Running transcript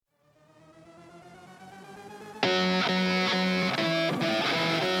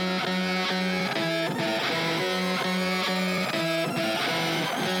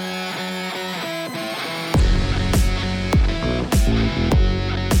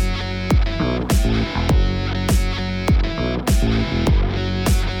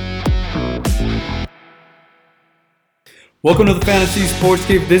Welcome to the Fantasy Sports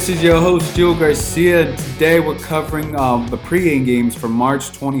Cave. This is your host, Gio Garcia. Today we're covering the pregame games for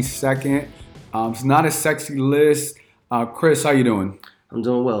March 22nd. It's not a sexy list. Chris, how you doing? I'm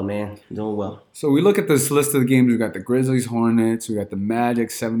doing well, man. I'm doing well. So we look at this list of the games. We got the Grizzlies, Hornets. We got the Magic,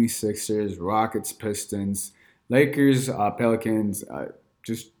 76ers, Rockets, Pistons, Lakers, Pelicans.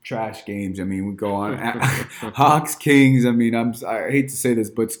 Just trash games. I mean, we go on. Hawks, Kings. I mean, I hate to say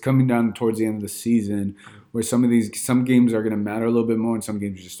this, but it's coming down towards the end of the season where some games are going to matter a little bit more and some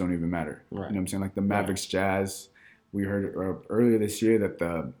games just don't even matter. Right. You know what I'm saying? Like the Mavericks, Jazz. We heard earlier this year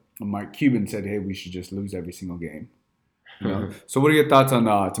that Mark Cuban said, hey, we should just lose every single game. You know? So what are your thoughts on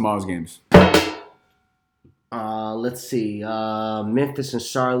tomorrow's games? Let's see. Memphis and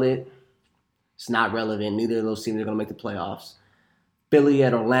Charlotte. It's not relevant. Neither of those teams are going to make the playoffs. Philly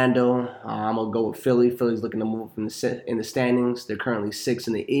at Orlando. I'm going to go with Philly. Philly's looking to move in the standings. They're currently 6th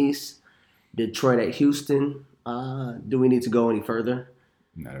in the East. Detroit at Houston. Do we need to go any further?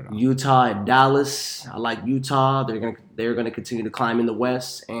 Not at all. Utah at Dallas. I like Utah. They're gonna continue to climb in the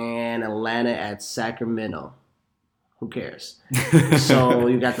West. And Atlanta at Sacramento. Who cares? So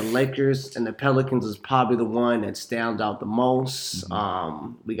you got the Lakers and the Pelicans is probably the one that stands out the most.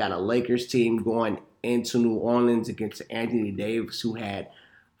 Mm-hmm. We got a Lakers team going into New Orleans against Anthony Davis, who had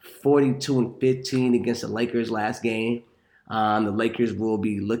 42-15 against the Lakers last game. The Lakers will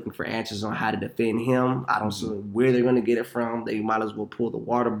be looking for answers on how to defend him. I don't see where they're going to get it from. They might as well pull the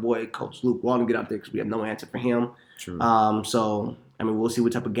water boy, Coach Luke Walton, get out there because we have no answer for him. True. We'll see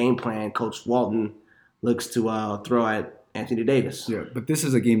what type of game plan Coach Walton looks to throw at Anthony Davis. Yeah, but this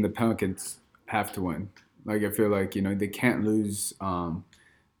is a game the Pelicans have to win. Like, I feel like, they can't lose.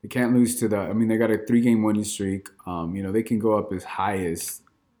 They can't lose to they got a 3-game winning streak. They can go up as high as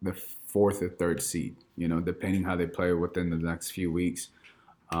the 4th or 3rd seed, depending how they play within the next few weeks.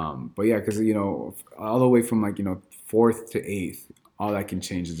 But yeah, because, all the way from 4th to 8th, all that can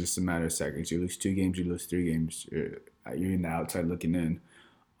change in just a matter of seconds. You lose 2 games, you lose 3 games, you're in the outside looking in.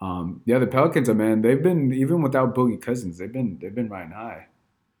 The Pelicans, they've been, even without Boogie Cousins, they've been riding high.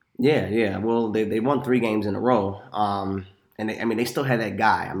 Yeah. Well, they won 3 games in a row. And they still had that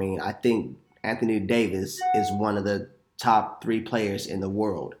guy. I think Anthony Davis is one of the top 3 players in the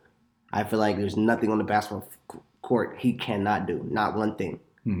world. I feel like there's nothing on the basketball court he cannot do, not one thing.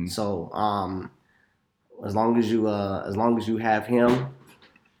 Mm-hmm. So as long as you have him,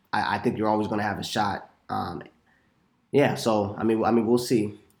 I think you're always going to have a shot. We'll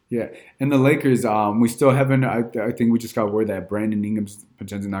see. Yeah, and the Lakers, we still haven't. I think we just got word that Brandon Ingram's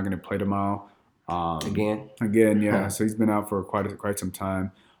potentially not going to play tomorrow. Again, yeah. So he's been out for quite some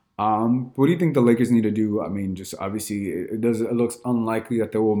time. What do you think the Lakers need to do? Just obviously it looks unlikely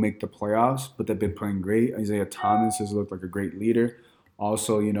that they will make the playoffs, but they've been playing great. Isaiah Thomas has looked like a great leader.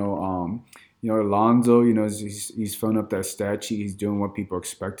 Also, Alonzo, he's filling up that stat sheet. He's doing what people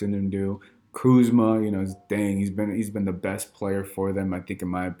expected him to do. Kuzma, he's been the best player for them, I think, in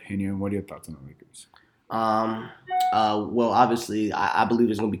my opinion. What are your thoughts on the Lakers? Well, obviously, I believe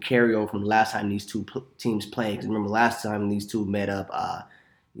there's going to be carryover from the last time these two teams played. Because remember, last time these two met up,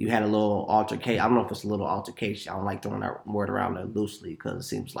 you had a little altercation. I don't know if it's a little altercation. I don't like throwing that word around there loosely because it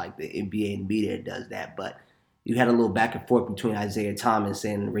seems like the NBA and media does that. But you had a little back and forth between Isaiah Thomas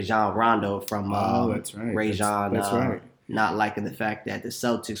and Rajon Rondo from that's right. Rajon. That's right. Not liking the fact that the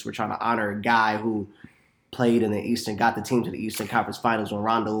Celtics were trying to honor a guy who played in the Eastern, got the team to the Eastern Conference Finals when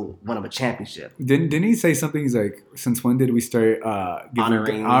Rondo won a championship. Didn't he say something? He's like, since when did we start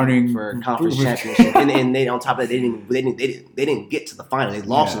honoring for a conference championship? and they, on top of that, they didn't get to the final. They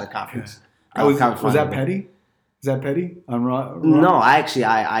lost in the conference. Yeah. Was that petty? Is that petty? No, I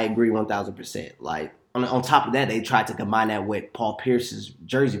agree 1,000%. Like on top of that, they tried to combine that with Paul Pierce's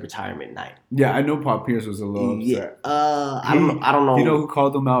jersey retirement night. Yeah, I know Paul Pierce was a little upset. I don't know. You know who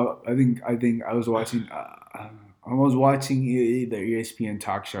called him out? I think I was watching. I was watching the ESPN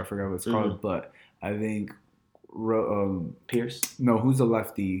talk show. I forgot what it's called, but I think Pierce. No, who's the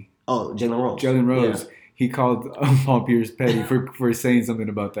lefty? Oh, Jalen Rose. Jalen Rose. Yeah. He called Paul Pierce petty for saying something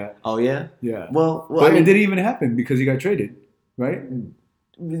about that. Oh yeah. Yeah. Well, but it didn't even happen because he got traded, right?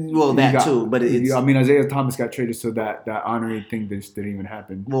 Well, too, but it's. Isaiah Thomas got traded, so that honoring thing just didn't even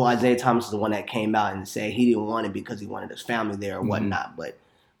happen. Well, Isaiah Thomas is the one that came out and said he didn't want it because he wanted his family there or whatnot. But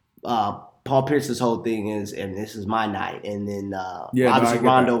Paul Pierce's whole thing is, and this is my night. And then obviously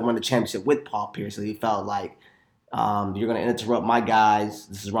Rondo won the championship with Paul Pierce, so he felt like you're going to interrupt my guys.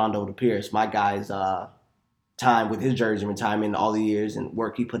 This is Rondo to Pierce, my guys' time with his jersey retirement, all the years and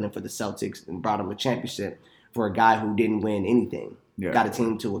work he put in for the Celtics and brought him a championship for a guy who didn't win anything. Yeah. Got a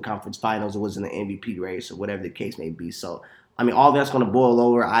team to a conference finals. It was in the MVP race or whatever the case may be. So, all that's going to boil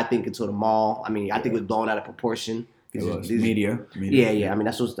over, I think, into the mall. I think it was blown out of proportion. It was media. Yeah. I mean,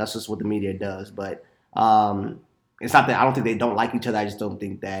 that's just what the media does. But it's not that I don't think they don't like each other. I just don't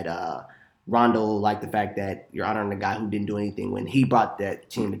think that Rondo liked the fact that you're honoring the guy who didn't do anything when he brought that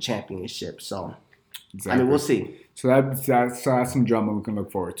team to championship. So, exactly. I mean, we'll see. So that's some drama we can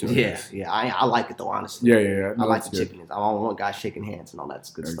look forward to. Yeah. I like it though, honestly. Yeah. No, I like the chicken. I don't want guys shaking hands and all that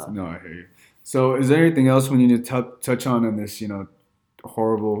good stuff. No, I hear you. So, is there anything else we need to touch on this,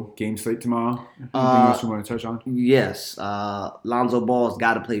 horrible game slate tomorrow? Anything else you want to touch on? Yes. Lonzo Ball's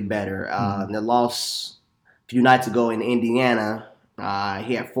got to play better. The loss a few nights ago in Indiana,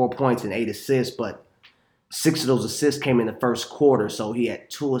 he had 4 points and 8 assists, but 6 of those assists came in the first quarter, so he had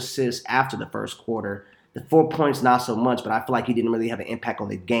 2 assists after the first quarter. The 4 points, not so much, but I feel like he didn't really have an impact on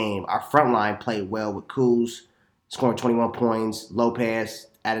the game. Our front line played well with Kuz scoring 21 points, Lopez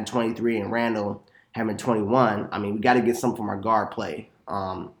adding 23, and Randall having 21. I mean, we got to get something from our guard play.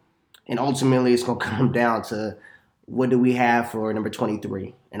 And ultimately, it's going to come down to what do we have for number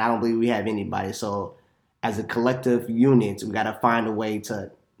 23? And I don't believe we have anybody. So as a collective unit, we got to find a way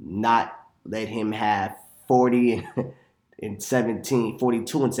to not let him have 40 and 17,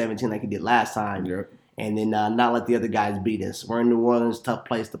 42 and 17 like he did last time. Yep. And then not let the other guys beat us. We're in New Orleans, tough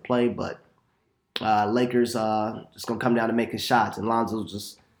place to play, but Lakers just going to come down to making shots. And Lonzo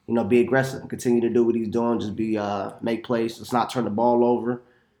just, be aggressive, continue to do what he's doing, just make plays. Let's not turn the ball over.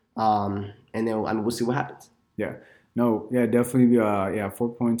 And then, we'll see what happens. Yeah. No, yeah, definitely. 4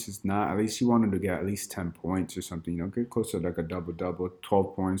 points is not. At least you wanted to get at least 10 points or something. Get close to like a double,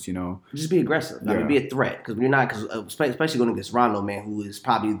 12 points. Just be aggressive. I mean, be a threat because we're not. Because especially going against Rondo, man, who is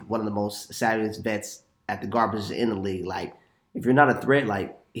probably one of the most savviest vets at the guard position in the league. Like, if you're not a threat,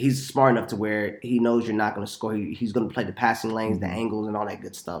 like he's smart enough to where he knows you're not going to score. He's going to play the passing lanes, the angles, and all that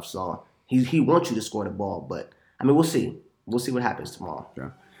good stuff. So he wants you to score the ball. But we'll see. We'll see what happens tomorrow. Yeah.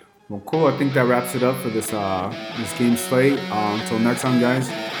 Well, cool. I think that wraps it up for this game slate. Until next time, guys.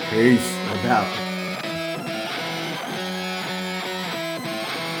 Peace. No doubt.